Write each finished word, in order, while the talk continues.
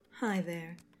Hi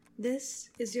there. This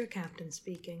is your captain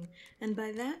speaking, and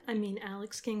by that I mean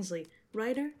Alex Kingsley,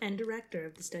 writer and director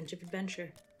of The Stench of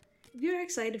Adventure. If you're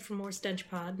excited for more Stench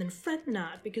Pod, then fret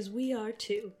not, because we are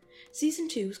too. Season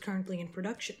 2 is currently in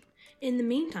production. In the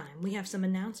meantime, we have some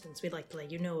announcements we'd like to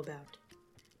let you know about.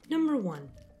 Number 1.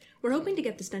 We're hoping to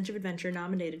get The Stench of Adventure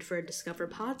nominated for a Discover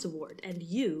Pods award, and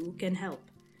you can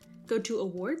help. Go to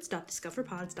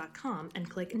awards.discoverpods.com and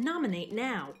click Nominate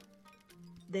Now.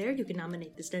 There you can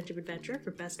nominate The Stench of Adventure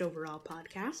for Best Overall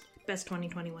Podcast, Best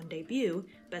 2021 Debut,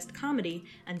 Best Comedy,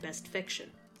 and Best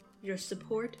Fiction. Your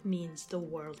support means the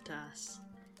world to us.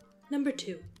 Number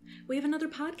 2. We have another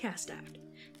podcast out.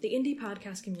 The indie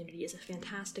podcast community is a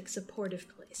fantastic, supportive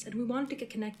place, and we wanted to get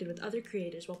connected with other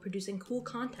creators while producing cool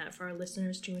content for our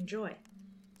listeners to enjoy.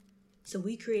 So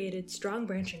we created Strong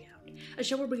Branching Out, a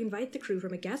show where we invite the crew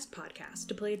from a guest podcast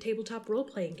to play a tabletop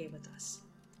role-playing game with us.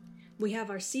 We have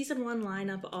our Season 1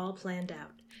 lineup all planned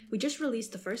out. We just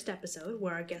released the first episode,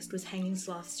 where our guest was Hanging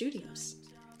Sloth Studios.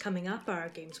 Coming up are our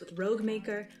games with Rogue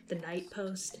Maker, The Night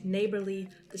Post, Neighborly,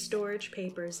 The Storage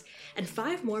Papers, and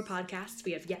 5 more podcasts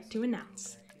we have yet to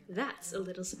announce. That's a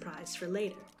little surprise for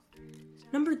later.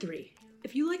 Number 3.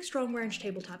 If you like Strong Branch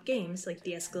tabletop games, like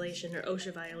De-Escalation or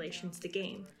OSHA Violations the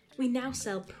Game, we now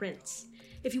sell prints.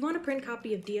 If you want a print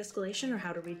copy of De-Escalation or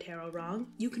How to Read Tarot Wrong,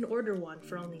 you can order one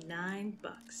for only $9.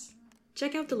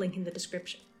 Check out the link in the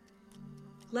description.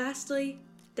 Lastly,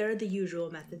 there are the usual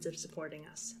methods of supporting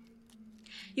us.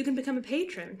 You can become a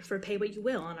patron for Pay What You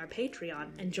Will on our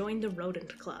Patreon and join the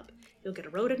Rodent Club. You'll get a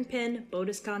rodent pin,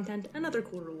 bonus content, and other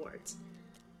cool rewards.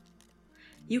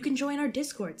 You can join our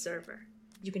Discord server.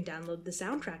 You can download the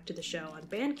soundtrack to the show on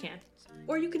Bandcamp,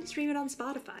 or you can stream it on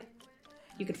Spotify.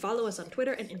 You can follow us on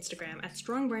Twitter and Instagram at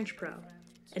StrongBranchPro.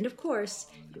 And of course,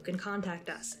 you can contact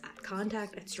us at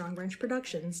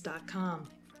contact@strongbranchproductions.com.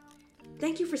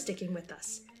 Thank you for sticking with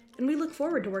us, and we look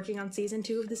forward to working on Season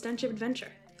 2 of The Stench of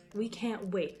Adventure. We can't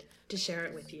wait to share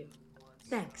it with you.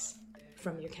 Thanks,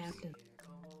 from your captain.